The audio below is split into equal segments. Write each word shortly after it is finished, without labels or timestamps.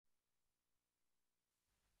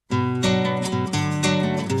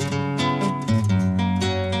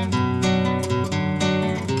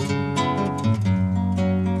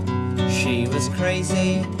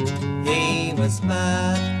crazy, he was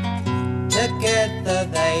mad. Together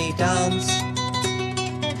they danced.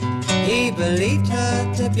 He believed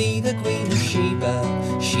her to be the Queen of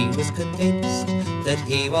Sheba. She was convinced that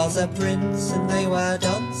he was a prince, and they were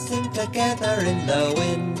dancing together in the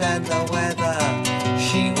wind and the weather.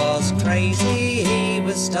 She was crazy, he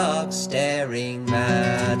was stark staring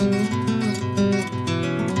mad.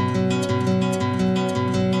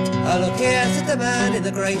 Oh, look here, said the man in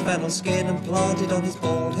the grey flannel skin, and planted on his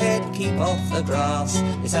bald head, keep off the grass.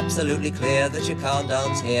 It's absolutely clear that you can't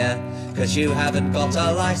dance here, 'cause you haven't got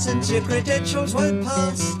a licence, your credentials won't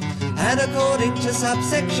pass. And according to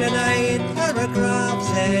subsection A in paragraph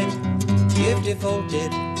Z, you've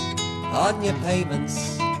defaulted on your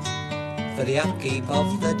payments for the upkeep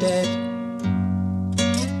of the dead.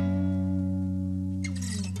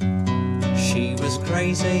 She was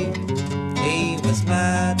crazy, he was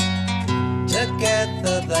mad.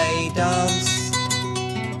 Together they danced.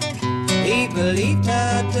 He believed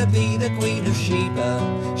her to be the Queen of Sheba.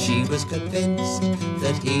 She was convinced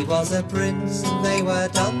that he was a prince, and they were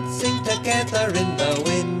dancing together in the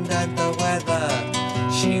wind and the weather.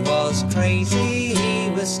 She was crazy,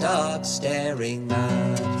 he was stark staring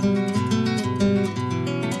mad.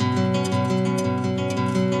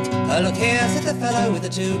 Oh, look here, said the fellow with the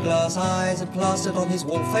two glass eyes, and plastered on his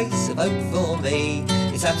wall face a vote for me.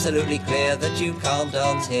 It's absolutely clear that you can't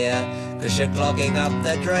dance here, 'cause you're clogging up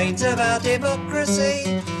the drains of our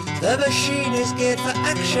democracy. The machine is geared for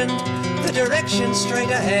action, the direction's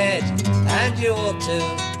straight ahead, and you ought to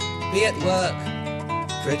be at work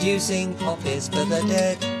producing copies for the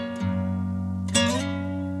dead.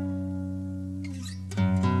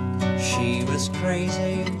 She was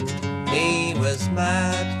crazy, he was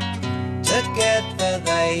mad. Together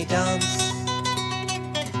they danced.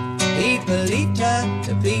 He believed her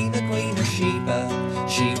to be the Queen of Sheba.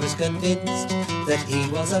 She was convinced that he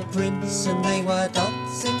was a prince, and they were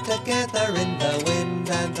dancing together in the wind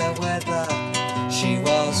and the weather. She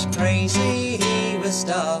was crazy, he was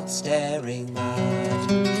stark staring mad.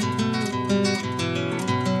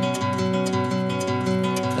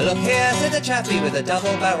 Look here, said the chappie with a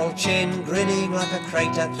double-barreled chin, grinning like a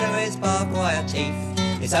crater through his barbed wire teeth.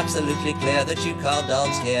 It's absolutely clear that you can't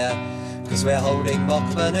dance here, 'cause we're holding mock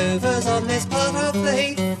manoeuvres on this part of the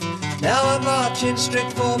heath. Now a march in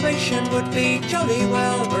strict formation would be jolly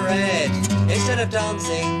well bred, instead of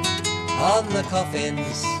dancing on the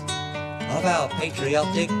coffins of our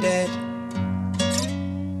patriotic dead.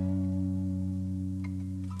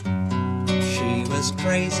 She was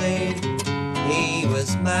crazy, he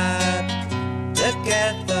was mad.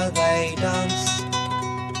 Together they danced.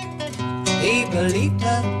 He believed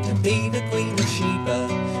her to be the Queen of Sheba.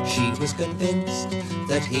 She was convinced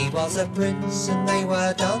that he was a prince, and they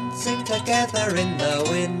were dancing together in the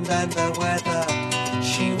wind and the weather.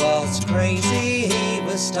 She was crazy, he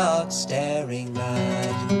was stark staring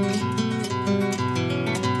mad.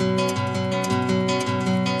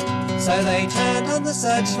 So they turned on the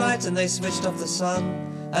searchlights and they switched off the sun,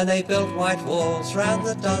 and they built white walls round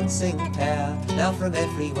the dancing pair. Now from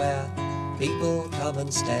everywhere people come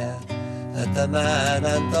and stare at the man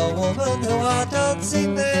and the woman who are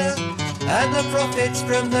dancing there. And the profits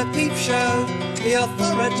from the peep show, the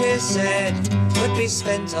authorities said, would be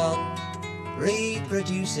spent on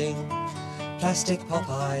reproducing plastic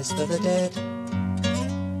pop-eyes for the dead.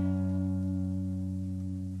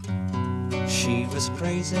 She was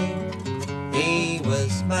crazy, he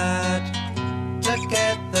was mad.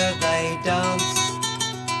 Together they danced.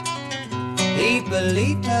 He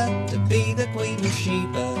believed her to be the Queen of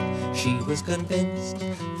Sheba. She was convinced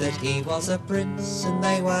that he was a prince, and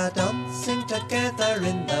they were dancing together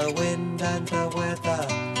in the wind and the weather.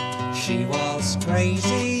 She was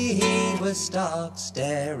crazy, he was stark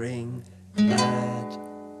staring mad.